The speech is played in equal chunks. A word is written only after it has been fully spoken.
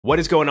What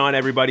is going on,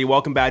 everybody?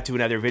 Welcome back to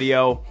another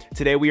video.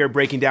 Today we are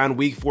breaking down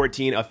week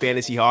 14 of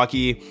fantasy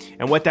hockey,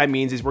 and what that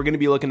means is we're going to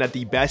be looking at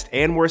the best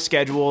and worst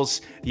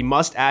schedules, the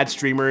must-add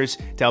streamers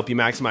to help you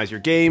maximize your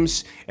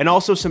games, and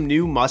also some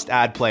new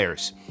must-add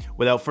players.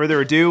 Without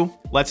further ado,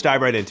 let's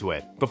dive right into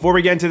it. Before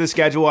we get into the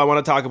schedule, I want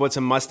to talk about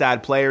some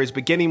must-add players,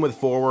 beginning with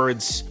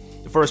forwards.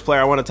 The first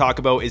player I want to talk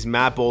about is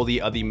Matt Boldy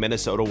of the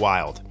Minnesota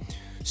Wild.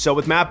 So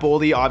with Matt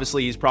Boldy,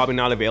 obviously he's probably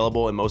not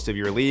available in most of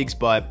your leagues,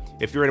 but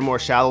if you're in a more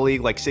shallow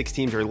league like 6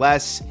 teams or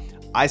less,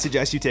 I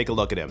suggest you take a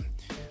look at him.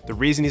 The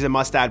reason he's a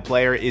must-add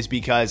player is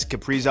because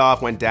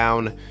Kaprizov went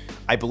down.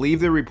 I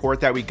believe the report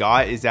that we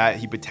got is that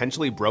he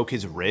potentially broke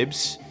his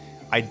ribs.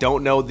 I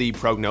don't know the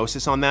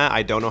prognosis on that.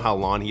 I don't know how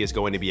long he is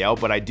going to be out,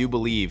 but I do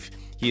believe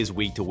he is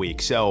week to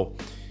week. So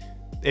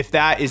if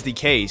that is the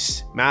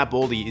case, Matt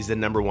Boldy is the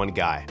 #1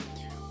 guy.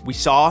 We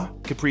saw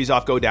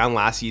Kaprizov go down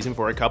last season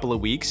for a couple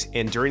of weeks,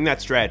 and during that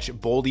stretch,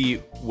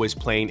 Boldy was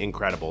playing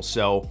incredible.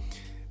 So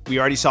we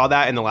already saw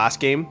that in the last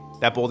game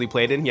that Boldy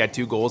played in. He had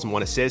 2 goals and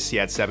 1 assist. He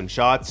had 7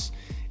 shots,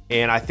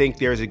 and I think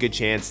there's a good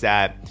chance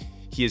that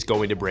he is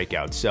going to break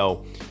out.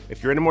 So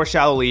if you're in a more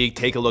shallow league,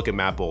 take a look at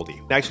Matt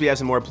Boldy. Next, we have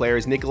some more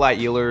players. Nikolai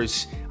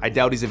Ehlers. I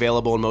doubt he's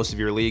available in most of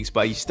your leagues,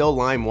 but he's still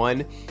line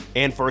 1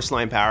 and first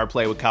line power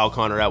play with Kyle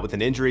Connor out with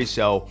an injury.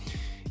 So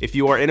if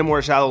you are in a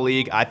more shallow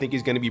league, I think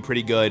he's going to be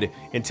pretty good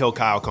until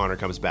Kyle Connor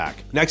comes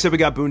back. Next up, we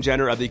got Boone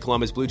Jenner of the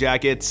Columbus Blue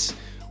Jackets.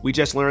 We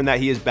just learned that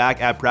he is back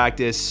at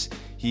practice.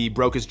 He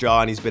broke his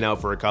jaw and he's been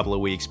out for a couple of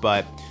weeks.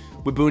 But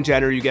with Boone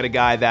Jenner, you get a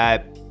guy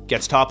that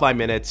gets top line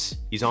minutes.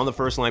 He's on the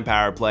first line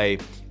power play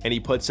and he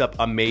puts up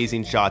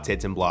amazing shots,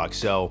 hits, and blocks.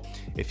 So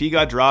if he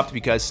got dropped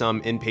because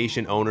some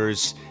impatient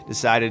owners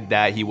decided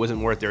that he wasn't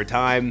worth their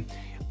time,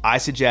 I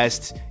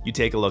suggest you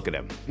take a look at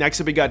him. Next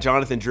up, we got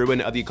Jonathan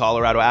Drouin of the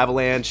Colorado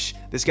Avalanche.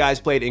 This guy's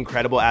played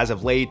incredible as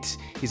of late.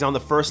 He's on the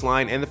first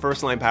line and the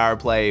first line power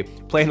play,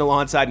 playing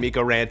alongside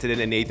Mikko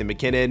Rantanen and Nathan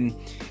MacKinnon.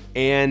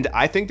 And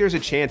I think there's a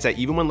chance that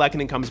even when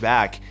Lehkonen comes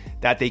back,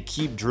 that they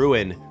keep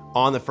Drouin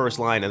on the first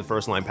line and the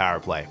first line power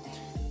play.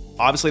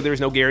 Obviously, there's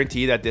no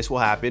guarantee that this will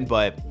happen,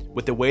 but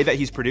with the way that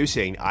he's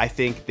producing, I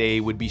think they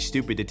would be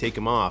stupid to take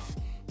him off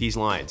these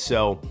lines.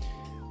 So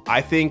I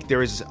think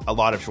there is a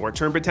lot of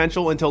short-term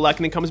potential until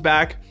Lehkonen comes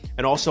back,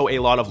 and also a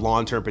lot of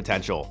long-term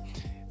potential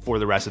for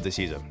the rest of the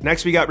season.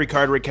 Next, we got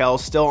Rickard Rakell,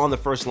 still on the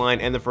first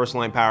line and the first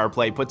line power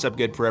play, puts up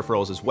good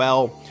peripherals as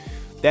well.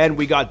 Then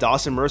we got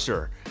Dawson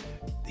Mercer.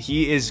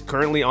 He is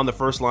currently on the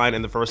first line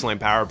and the first line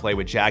power play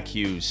with Jack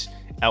Hughes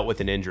out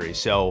with an injury.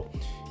 So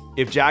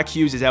if Jack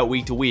Hughes is out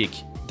week to week,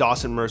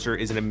 Dawson Mercer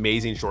is an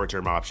amazing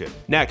short-term option.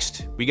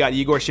 Next, we got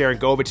Igor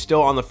Sharangovich,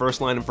 still on the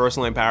first line and first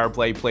line power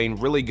play, playing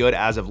really good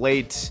as of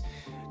late.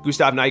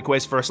 Gustav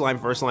Nyquist, first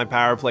line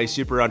power play,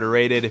 super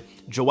underrated.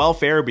 Joel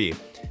Farabee.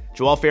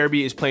 Joel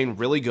Farabee is playing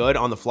really good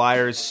on the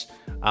Flyers.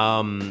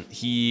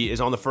 He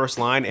is on the first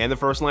line and the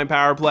first line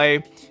power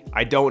play.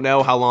 I don't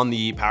know how long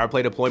the power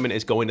play deployment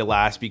is going to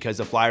last because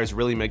the Flyers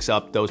really mix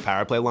up those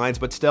power play lines,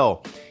 but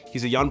still,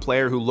 he's a young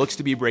player who looks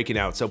to be breaking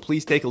out, so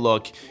please take a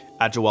look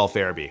at Joel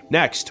Farabee.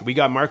 Next, we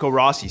got Marco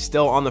Rossi,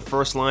 still on the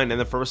first line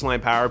and the first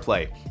line power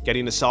play,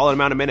 getting a solid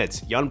amount of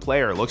minutes. Young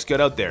player, looks good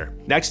out there.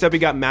 Next up, we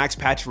got Max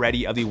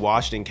Pacioretty of the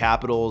Washington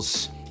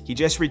Capitals. He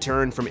just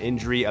returned from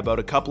injury about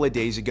a couple of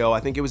days ago.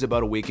 I think it was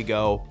about a week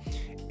ago,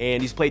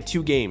 and he's played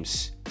 2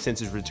 games since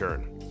his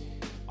return.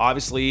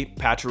 Obviously,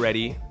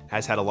 Pacioretty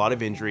has had a lot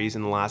of injuries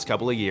in the last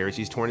couple of years.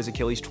 He's torn his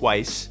Achilles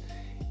twice,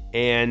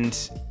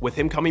 and with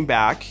him coming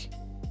back,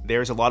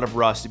 there's a lot of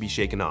rust to be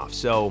shaken off.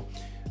 So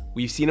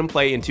we've seen him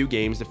play in 2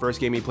 games. The first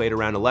game he played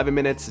around 11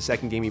 minutes. The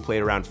second game he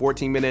played around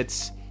 14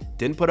 minutes.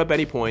 Didn't put up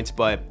any points,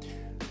 but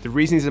the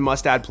reason he's a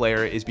must-add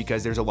player is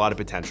because there's a lot of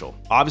potential.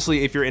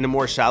 Obviously, if you're in a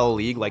more shallow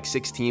league like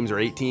 6 teams or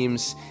 8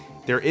 teams,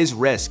 there is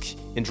risk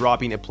in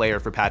dropping a player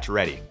for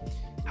Pacioretty.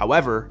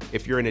 However,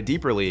 if you're in a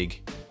deeper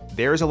league,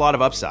 there's a lot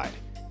of upside.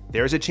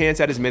 There's a chance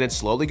that his minutes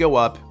slowly go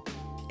up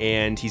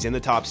and he's in the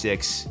top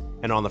 6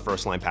 and on the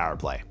first line power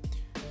play.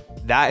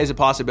 That is a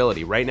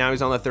possibility. Right now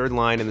he's on the third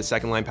line and the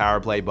second line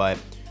power play, but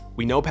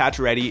we know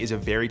Pacioretty is a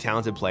very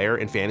talented player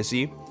in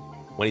fantasy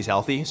when he's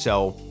healthy.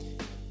 So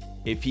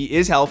if he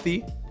is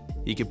healthy,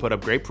 he can put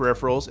up great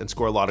peripherals and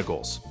score a lot of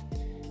goals.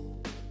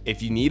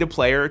 If you need a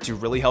player to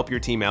really help your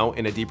team out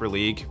in a deeper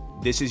league,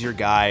 this is your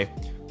guy.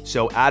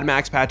 So add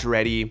Max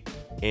Pacioretty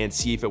and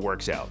see if it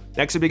works out.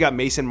 Next up, we got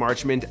Mason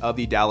Marchment of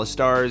the Dallas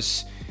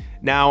Stars.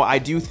 Now, I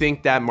do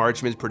think that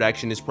Marchment's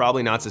production is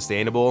probably not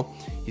sustainable.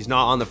 He's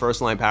not on the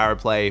first line power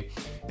play,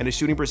 and his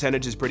shooting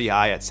percentage is pretty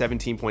high at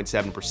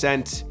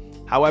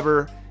 17.7%.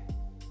 However,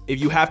 if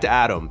you have to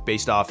add him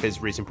based off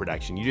his recent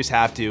production, you just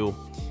have to,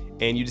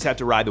 and you just have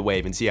to ride the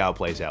wave and see how it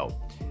plays out.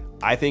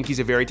 I think he's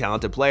a very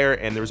talented player,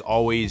 and there's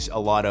always a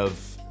lot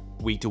of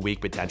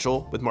week-to-week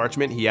potential with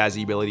Marchment. He has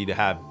the ability to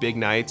have big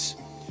nights,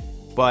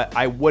 but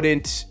I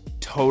wouldn't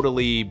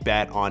totally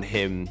bet on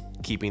him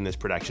keeping this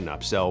production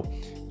up. So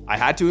I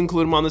had to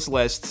include him on this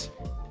list,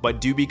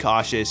 but do be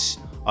cautious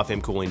of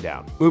him cooling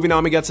down. Moving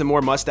on, we got some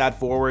more must-add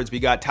forwards. We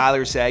got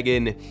Tyler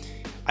Seguin.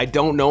 I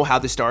don't know how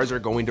the Stars are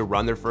going to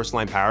run their first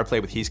line power play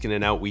with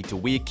Heiskanen out week to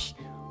week,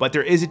 but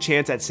there is a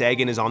chance that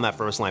Seguin is on that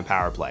first line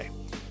power play.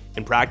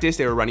 In practice,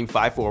 they were running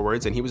 5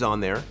 forwards and he was on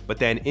there, but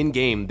then in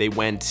game, they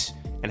went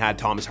and had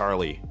Thomas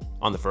Harley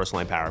on the first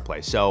line power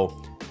play.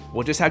 So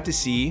we'll just have to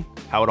see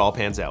how it all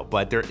pans out,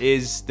 but there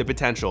is the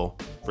potential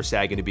for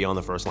Seguin to be on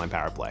the first line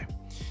power play.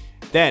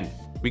 Then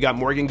we got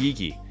Morgan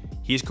Geekie.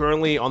 He's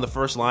currently on the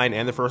first line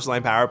and the first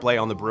line power play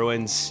on the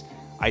Bruins.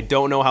 I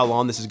don't know how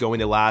long this is going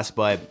to last,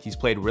 but he's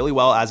played really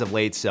well as of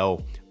late,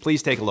 so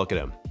please take a look at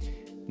him.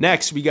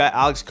 Next, we got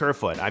Alex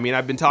Kerfoot. I mean,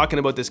 I've been talking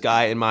about this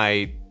guy in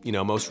my,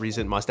 most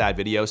recent must-add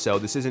video, so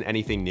this isn't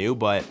anything new,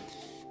 but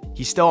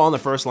he's still on the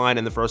first line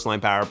and the first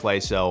line power play,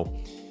 so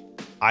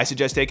I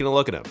suggest taking a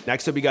look at him.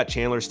 Next up, we got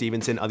Chandler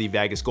Stevenson of the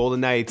Vegas Golden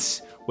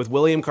Knights. With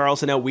William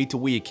Karlsson out week to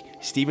week,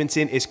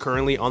 Stevenson is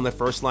currently on the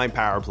first line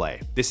power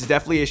play. This is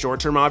definitely a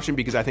short-term option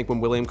because I think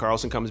when William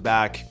Karlsson comes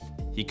back,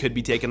 he could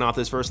be taken off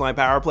this first line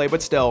power play,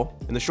 but still,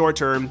 in the short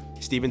term,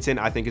 Stevenson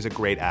I think is a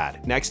great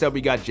add. Next up,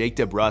 we got Jake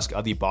DeBrusk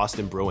of the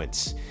Boston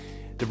Bruins.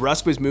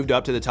 DeBrusk was moved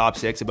up to the top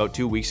 6 about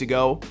 2 weeks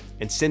ago,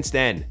 and since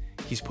then,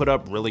 he's put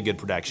up really good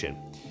production.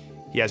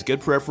 He has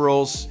good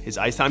peripherals, his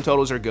ice time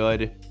totals are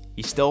good,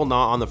 he's still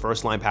not on the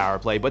first line power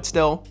play, but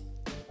still,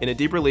 in a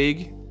deeper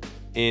league,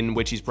 in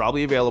which he's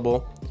probably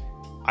available,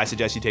 I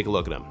suggest you take a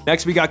look at him.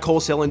 Next, we got Cole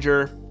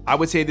Sillinger. I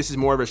would say this is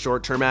more of a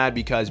short-term ad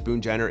because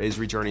Boone Jenner is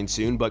returning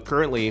soon, but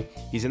currently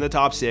he's in the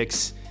top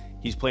 6.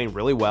 He's playing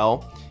really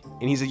well,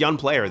 and he's a young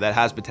player that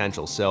has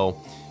potential.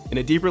 So in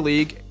a deeper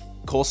league,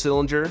 Cole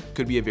Sillinger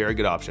could be a very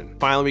good option.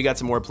 Finally, we got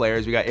some more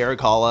players. We got Eric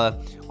Halla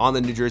on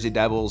the New Jersey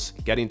Devils,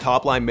 getting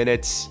top-line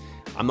minutes.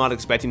 I'm not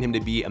expecting him to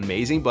be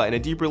amazing, but in a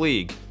deeper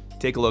league,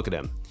 take a look at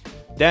him.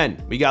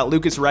 Then we got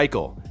Lucas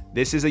Reichel.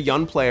 This is a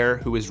young player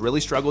who has really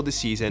struggled this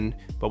season,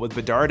 but with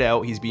Bedard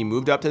out, he's being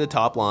moved up to the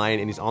top line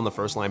and he's on the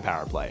first line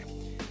power play.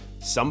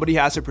 Somebody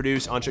has to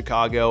produce on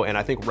Chicago, and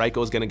I think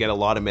Reichel is going to get a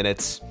lot of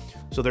minutes,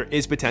 so there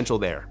is potential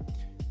there.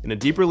 In a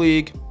deeper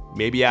league,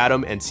 maybe add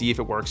him and see if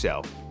it works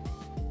out.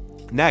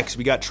 Next,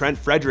 we got Trent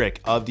Frederick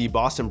of the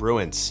Boston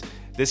Bruins.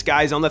 This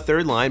guy's on the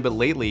third line, but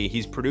lately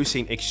he's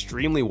producing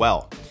extremely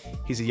well.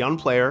 He's a young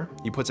player,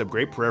 he puts up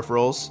great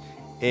peripherals,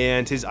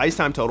 and his ice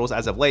time totals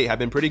as of late have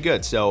been pretty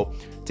good, so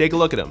take a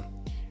look at him.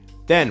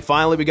 Then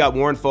finally, we got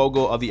Warren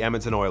Fogle of the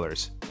Edmonton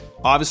Oilers.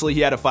 Obviously,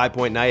 he had a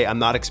 5-point night. I'm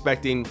not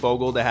expecting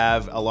Fogle to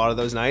have a lot of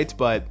those nights,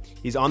 but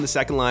he's on the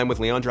second line with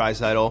Leon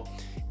Draisaitl,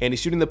 and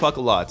he's shooting the puck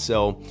a lot,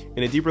 so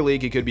in a deeper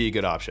league, he could be a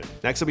good option.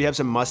 Next up, we have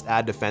some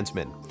must-add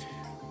defensemen.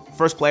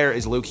 First player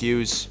is Luke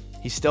Hughes.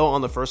 He's still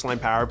on the first line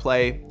power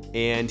play,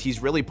 and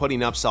he's really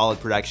putting up solid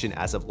production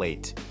as of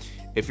late.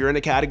 If you're in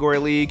a category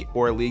league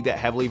or a league that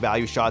heavily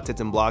values shots, hits,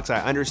 and blocks, I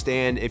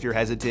understand if you're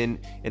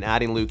hesitant in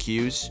adding Luke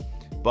Hughes,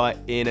 but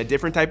in a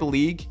different type of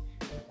league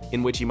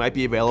in which he might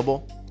be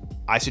available,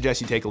 I suggest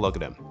you take a look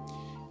at him.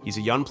 He's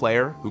a young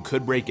player who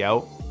could break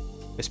out,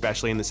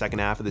 especially in the second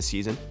half of the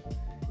season,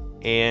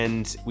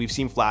 and we've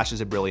seen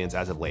flashes of brilliance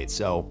as of late.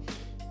 So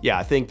yeah,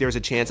 I think there's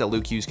a chance that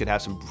Luke Hughes could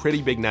have some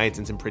pretty big nights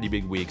and some pretty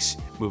big weeks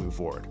moving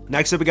forward.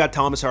 Next up, we got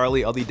Thomas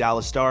Harley of the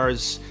Dallas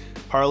Stars.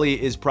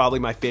 Harley is probably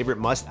my favorite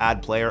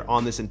must-add player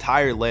on this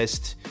entire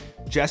list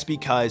just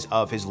because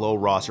of his low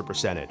roster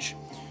percentage.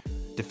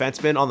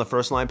 Defensemen on the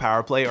first line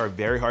power play are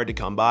very hard to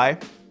come by,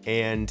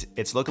 and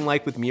it's looking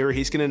like with Miro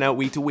Heiskanen out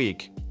week to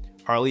week,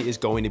 Harley is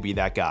going to be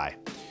that guy.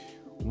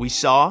 We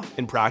saw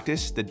in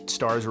practice the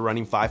Stars were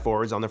running 5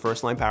 forwards on the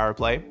first line power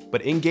play,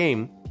 but in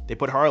game, they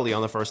put Harley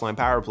on the first line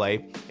power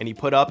play, and he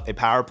put up a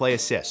power play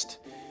assist.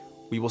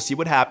 We will see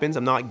what happens.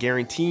 I'm not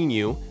guaranteeing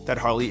you that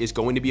Harley is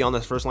going to be on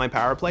the first line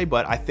power play,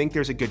 but I think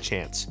there's a good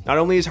chance. Not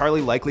only is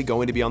Harley likely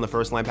going to be on the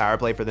first line power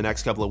play for the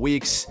next couple of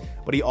weeks,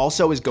 but he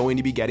also is going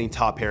to be getting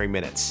top pairing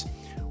minutes.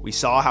 We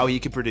saw how he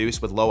could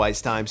produce with low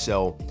ice time,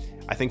 so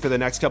I think for the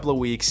next couple of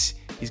weeks,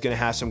 he's going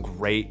to have some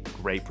great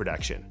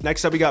production.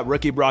 Next up, we got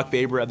rookie Brock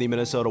Faber of the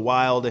Minnesota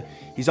Wild.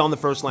 He's on the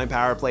first line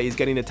power play. He's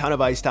getting a ton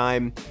of ice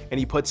time, and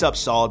he puts up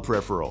solid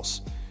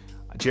peripherals.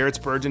 Jared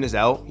Spurgeon is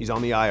out. He's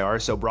on the IR,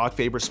 so Brock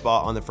Faber's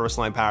spot on the first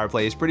line power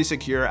play is pretty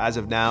secure as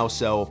of now,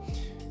 so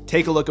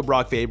take a look at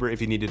Brock Faber if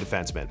you need a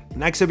defenseman.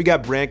 Next up, we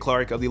got Brant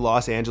Clark of the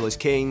Los Angeles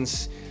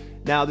Kings.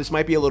 Now, this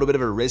might be a little bit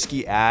of a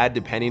risky ad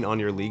depending on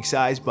your league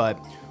size,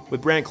 but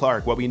with Brant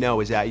Clark, what we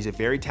know is that he's a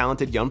very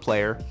talented young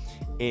player,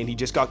 and he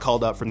just got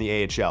called up from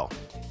the AHL.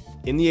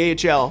 In the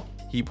AHL,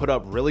 he put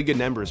up really good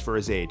numbers for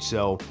his age,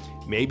 so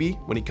maybe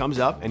when he comes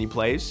up and he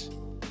plays,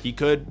 he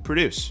could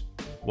produce.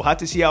 We'll have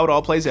to see how it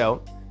all plays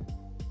out,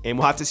 and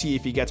we'll have to see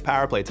if he gets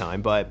power play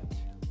time, but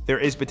there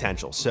is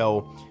potential.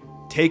 So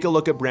take a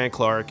look at Brant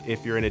Clark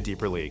if you're in a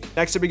deeper league.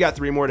 Next up, we got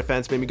 3 more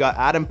defensemen. We got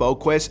Adam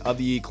Boqvist of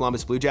the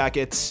Columbus Blue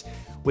Jackets.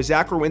 With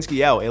Zach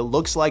Werenski out, it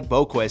looks like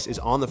Boqvist is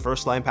on the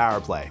first line power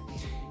play.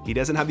 He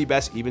doesn't have the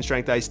best even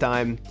strength ice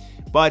time,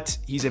 but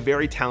he's a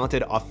very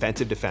talented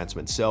offensive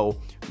defenseman. So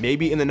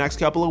maybe in the next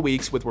couple of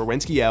weeks with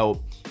Werenski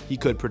out, he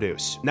could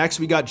produce. Next,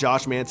 we got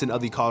Josh Manson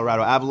of the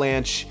Colorado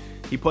Avalanche.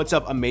 He puts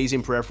up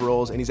amazing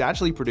peripherals, and he's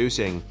actually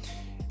producing.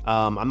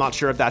 I'm not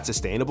sure if that's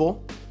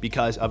sustainable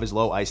because of his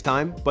low ice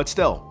time, but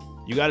still,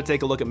 you got to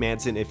take a look at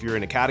Manson if you're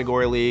in a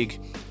category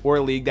league or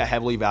a league that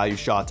heavily values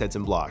shots, hits,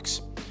 and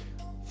blocks.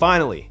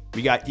 Finally,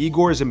 we got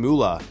Igor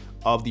Zamula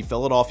of the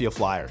Philadelphia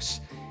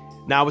Flyers.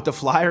 Now with the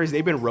Flyers,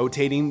 they've been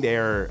rotating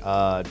their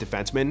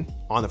defensemen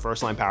on the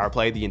first line power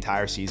play the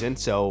entire season.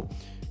 So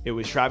it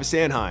was Travis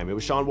Sanheim, it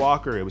was Sean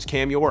Walker, it was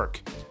Cam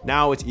York.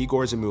 Now it's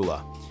Igor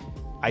Zamula.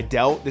 I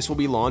doubt this will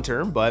be long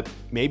term, but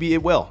maybe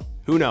it will.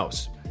 Who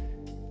knows?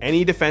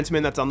 Any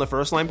defenseman that's on the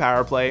first line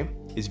power play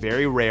is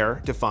very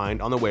rare to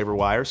find on the waiver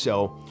wire.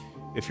 So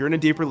if you're in a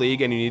deeper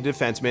league and you need a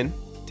defenseman,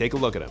 take a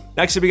look at him.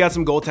 Next up, we got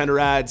some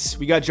goaltender ads.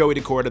 We got Joey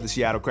Daccord of the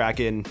Seattle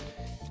Kraken.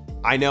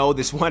 I know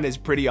this one is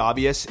pretty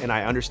obvious, and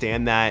I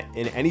understand that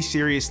in any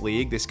serious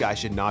league, this guy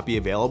should not be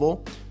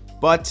available,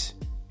 but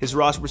his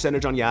roster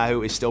percentage on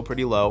Yahoo is still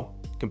pretty low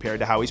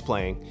compared to how he's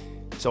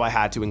playing, so I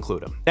had to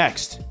include him.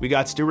 Next, we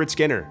got Stuart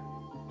Skinner.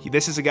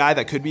 This is a guy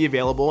that could be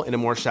available in a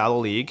more shallow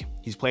league.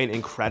 He's playing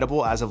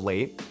incredible as of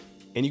late,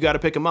 and you got to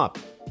pick him up.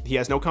 He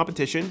has no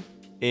competition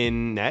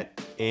in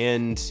net,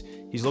 and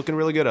he's looking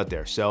really good out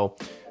there. So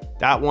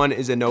that one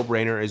is a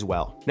no-brainer as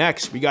well.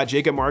 Next, we got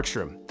Jacob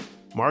Markstrom.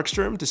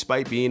 Markstrom,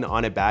 despite being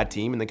on a bad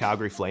team in the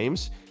Calgary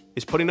Flames,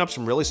 is putting up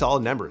some really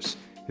solid numbers.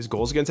 His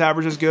goals against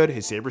average is good,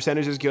 his save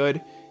percentage is good,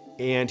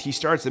 and he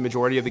starts the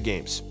majority of the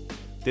games.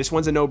 This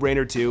one's a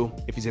no-brainer too.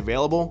 If he's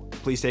available,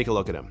 please take a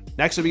look at him.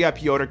 Next up, we got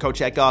Pyotr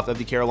Kochetkov of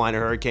the Carolina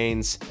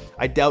Hurricanes.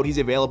 I doubt he's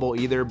available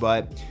either,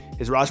 but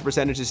his roster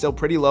percentage is still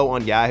pretty low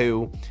on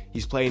Yahoo.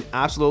 He's playing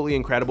absolutely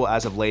incredible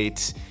as of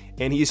late,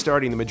 and he's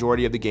starting the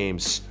majority of the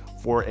games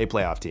for a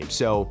playoff team.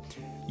 So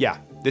yeah,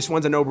 this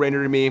one's a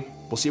no-brainer to me.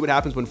 We'll see what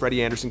happens when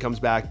Freddie Anderson comes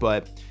back,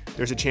 but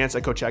there's a chance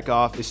that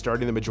Kochetkov is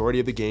starting the majority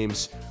of the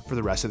games for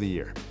the rest of the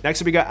year.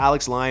 Next up, we got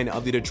Alex Lyon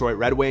of the Detroit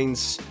Red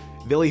Wings.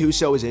 Ville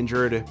Husso is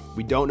injured.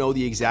 We don't know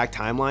the exact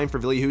timeline for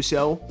Ville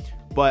Husso,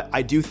 but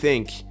I do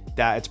think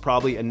that it's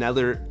probably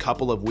another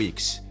couple of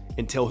weeks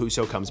until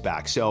Husso comes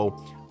back.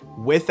 So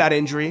with that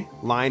injury,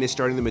 Lyon is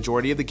starting the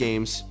majority of the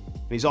games,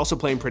 and he's also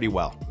playing pretty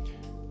well.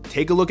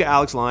 Take a look at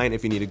Alex Lyon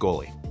if you need a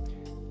goalie.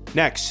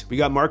 Next, we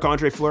got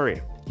Marc-Andre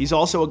Fleury. He's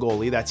also a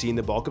goalie that's seen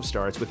the bulk of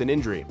starts with an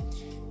injury.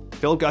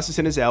 Philip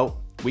Gustafsson is out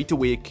week to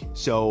week,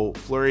 so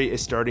Fleury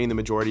is starting the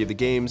majority of the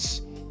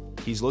games.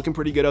 He's looking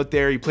pretty good out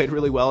there. He played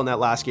really well in that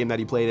last game that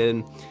he played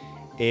in.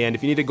 And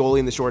if you need a goalie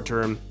in the short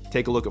term,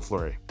 take a look at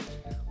Fleury.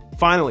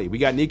 Finally, we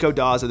got Nico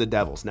Daws of the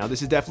Devils. Now,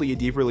 this is definitely a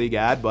deeper league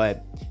ad,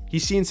 but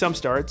he's seen some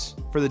starts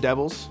for the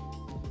Devils.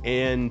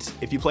 And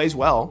if he plays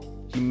well,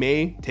 he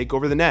may take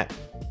over the net.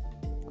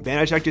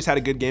 Vanacek just had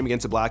a good game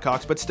against the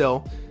Blackhawks, but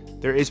still,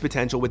 there is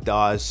potential with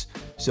Daws.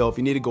 So if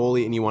you need a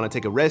goalie and you want to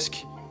take a risk,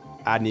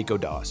 add Nico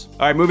Daws.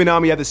 All right, moving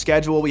on, we have the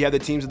schedule. We have the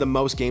teams with the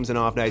most games and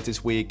off nights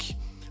this week.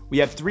 We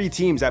have 3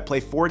 teams that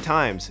play 4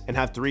 times and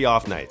have 3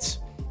 off nights.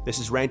 This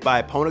is ranked by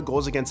opponent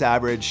goals against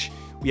average.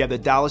 We have the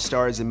Dallas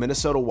Stars, the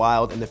Minnesota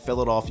Wild, and the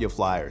Philadelphia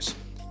Flyers.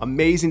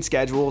 Amazing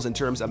schedules in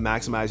terms of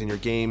maximizing your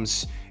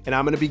games, and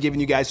I'm going to be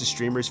giving you guys the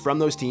streamers from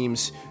those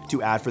teams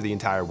to add for the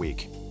entire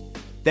week.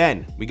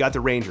 Then we got the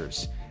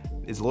Rangers.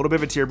 It's a little bit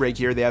of a tier break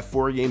here. They have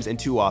 4 games and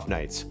 2 off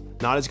nights.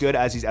 Not as good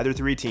as these other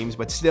 3 teams,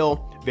 but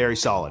still very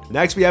solid.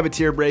 Next, we have a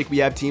tier break. We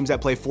have teams that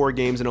play 4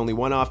 games and only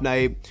 1 off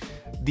night.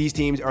 These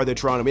teams are the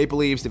Toronto Maple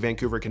Leafs, the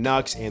Vancouver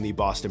Canucks, and the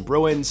Boston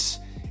Bruins.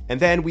 And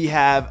then we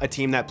have a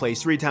team that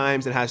plays 3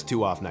 times and has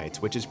 2 off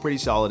nights, which is pretty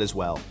solid as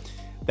well.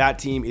 That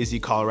team is the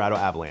Colorado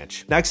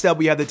Avalanche. Next up,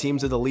 we have the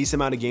teams with the least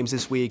amount of games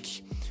this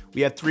week.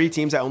 We have 3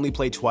 teams that only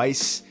play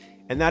twice,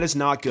 and that is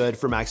not good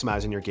for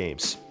maximizing your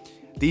games.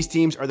 These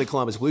teams are the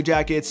Columbus Blue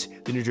Jackets,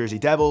 the New Jersey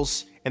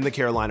Devils, and the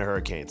Carolina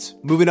Hurricanes.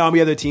 Moving on, we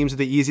have the teams with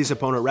the easiest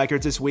opponent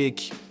records this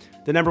week.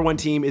 The number 1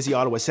 team is the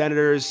Ottawa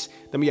Senators.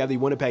 Then we have the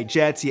Winnipeg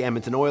Jets, the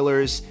Edmonton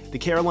Oilers, the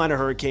Carolina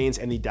Hurricanes,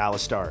 and the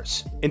Dallas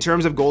Stars. In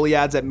terms of goalie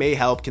ads that may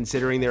help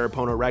considering their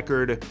opponent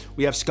record,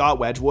 we have Scott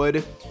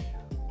Wedgwood.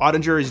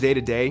 Ottinger is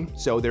day-to-day,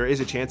 so there is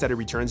a chance that he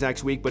returns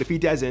next week, but if he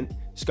doesn't,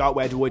 Scott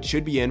Wedgwood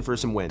should be in for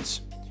some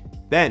wins.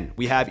 Then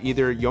we have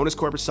either Jonas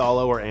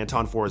Korpisalo or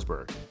Anton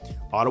Forsberg.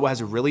 Ottawa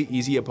has a really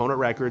easy opponent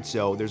record,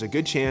 so there's a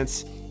good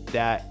chance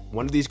that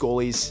one of these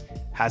goalies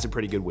has a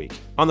pretty good week.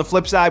 On the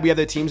flip side, we have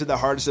the teams with the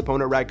hardest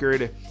opponent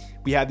record.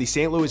 We have the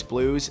St. Louis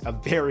Blues, a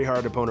very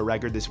hard opponent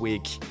record this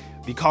week,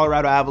 the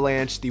Colorado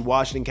Avalanche, the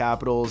Washington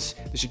Capitals,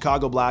 the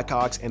Chicago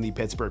Blackhawks, and the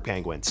Pittsburgh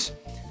Penguins.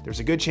 There's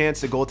a good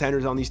chance the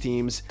goaltenders on these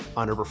teams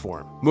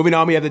underperform. Moving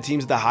on, we have the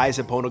teams with the highest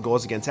opponent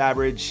goals against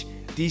average.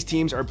 These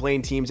teams are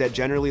playing teams that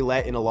generally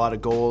let in a lot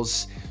of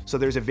goals, so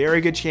there's a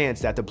very good chance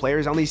that the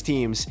players on these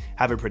teams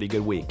have a pretty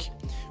good week.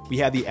 We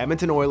have the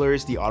Edmonton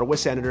Oilers, the Ottawa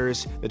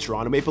Senators, the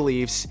Toronto Maple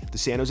Leafs, the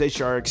San Jose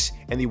Sharks,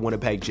 and the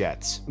Winnipeg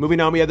Jets. Moving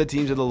on, we have the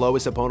teams with the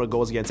lowest opponent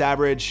goals against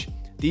average.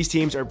 These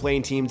teams are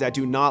playing teams that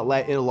do not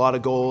let in a lot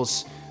of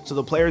goals, so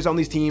the players on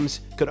these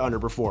teams could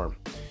underperform.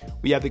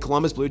 We have the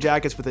Columbus Blue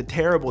Jackets with a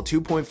terrible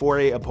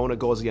 2.48 opponent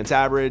goals against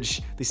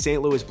average, the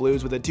St. Louis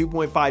Blues with a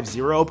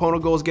 2.50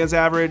 opponent goals against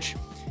average,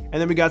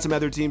 And then we got some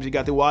other teams. We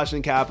got the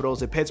Washington Capitals,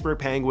 the Pittsburgh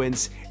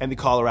Penguins, and the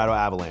Colorado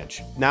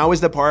Avalanche. Now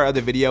is the part of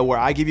the video where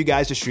I give you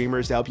guys the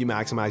streamers to help you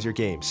maximize your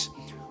games.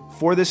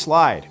 For this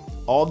slide,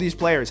 all of these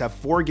players have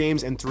 4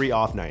 games and 3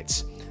 off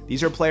nights.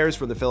 These are players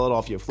for the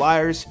Philadelphia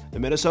Flyers, the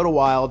Minnesota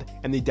Wild,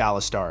 and the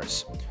Dallas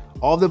Stars.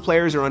 All of the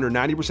players are under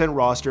 90%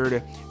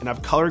 rostered, and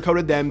I've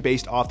color-coded them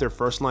based off their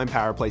first-line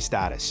power play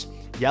status.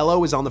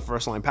 Yellow is on the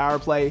first-line power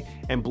play,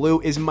 and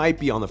blue might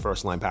be on the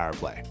first-line power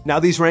play. Now,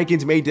 these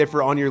rankings may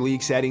differ on your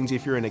league settings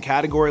if you're in a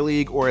category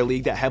league or a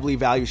league that heavily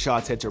values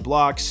shots, hits, or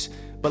blocks,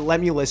 but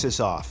let me list this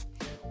off.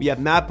 We have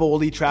Matt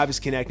Boldy, Travis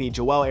Konechny,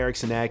 Joel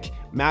Eriksson-Ek,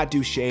 Matt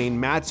Duchene,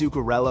 Matt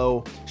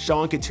Zuccarello,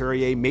 Sean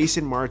Couturier,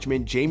 Mason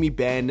Marchment, Jamie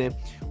Benn.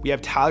 We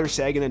have Tyler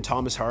Seguin and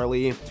Thomas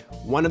Harley.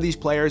 One of these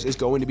players is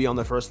going to be on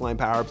the first line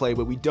power play,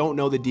 but we don't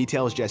know the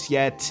details just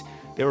yet.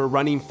 They were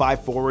running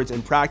 5 forwards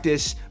in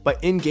practice,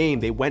 but in game,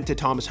 they went to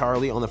Thomas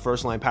Harley on the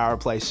first line power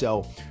play,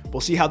 so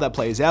we'll see how that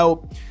plays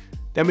out.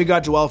 Then we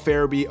got Joel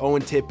Farabee,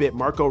 Owen Tippett,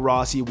 Marco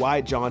Rossi,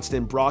 Wyatt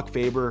Johnston, Brock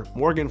Faber,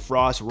 Morgan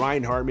Frost,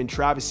 Ryan Hartman,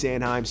 Travis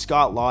Sanheim,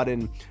 Scott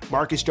Lawton,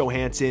 Marcus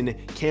Johansson,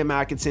 Cam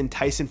Atkinson,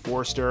 Tyson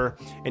Forster,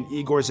 and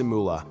Igor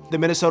Zamula. The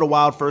Minnesota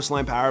Wild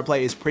first-line power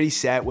play is pretty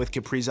set with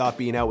Kaprizov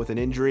being out with an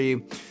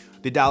injury.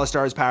 The Dallas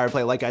Stars power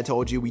play, like I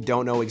told you, we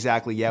don't know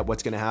exactly yet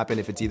what's going to happen,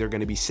 if it's either going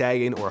to be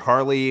Seguin or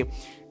Harley.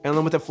 And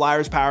then with the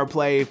Flyers power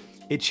play,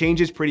 it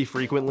changes pretty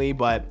frequently,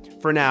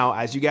 but for now,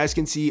 as you guys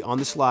can see on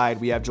the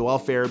slide, we have Joel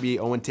Farabee,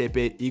 Owen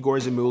Tippett, Igor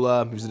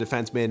Zamula, who's a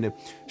defenseman,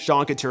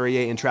 Sean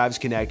Couturier, and Travis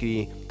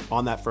Konechny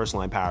on that first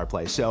line power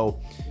play. So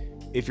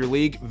if your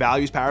league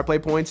values power play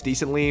points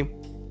decently,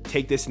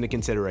 take this into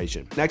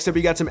consideration. Next up,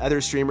 we got some other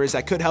streamers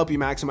that could help you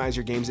maximize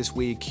your games this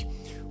week.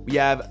 We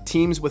have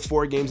teams with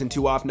 4 games and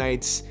 2 off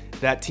nights.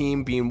 That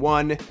team being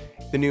 1,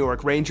 the New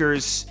York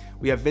Rangers.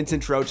 We have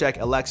Vincent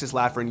Trocheck, Alexis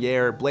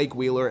Lafreniere, Blake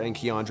Wheeler, and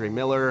Keandre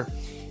Miller.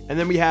 And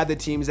then we have the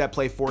teams that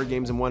play 4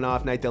 games and 1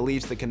 off night, the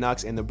Leafs, the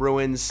Canucks, and the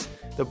Bruins.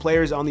 The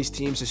players on these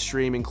teams to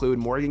stream include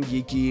Morgan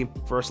Geekie,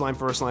 first line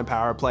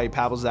power play,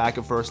 Pavel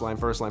Zacha, first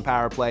line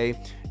power play,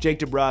 Jake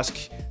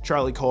DeBrusk,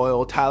 Charlie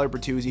Coyle, Tyler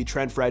Bertuzzi,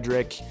 Trent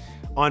Frederick,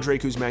 Andrei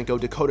Kuzmenko,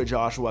 Dakota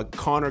Joshua,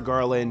 Connor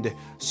Garland,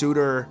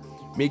 Suter,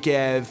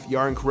 Mikev,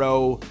 Yarn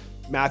Crow,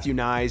 Matthew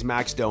Nyes,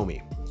 Max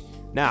Domi.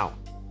 Now,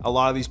 a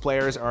lot of these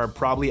players are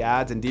probably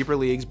ads in deeper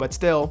leagues, but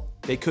still,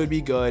 they could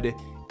be good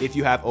if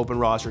you have open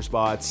roster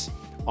spots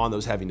on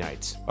those heavy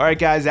nights. All right,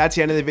 guys, that's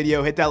the end of the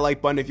video. Hit that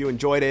like button if you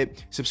enjoyed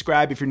it.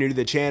 Subscribe if you're new to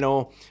the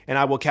channel, and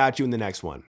I will catch you in the next one.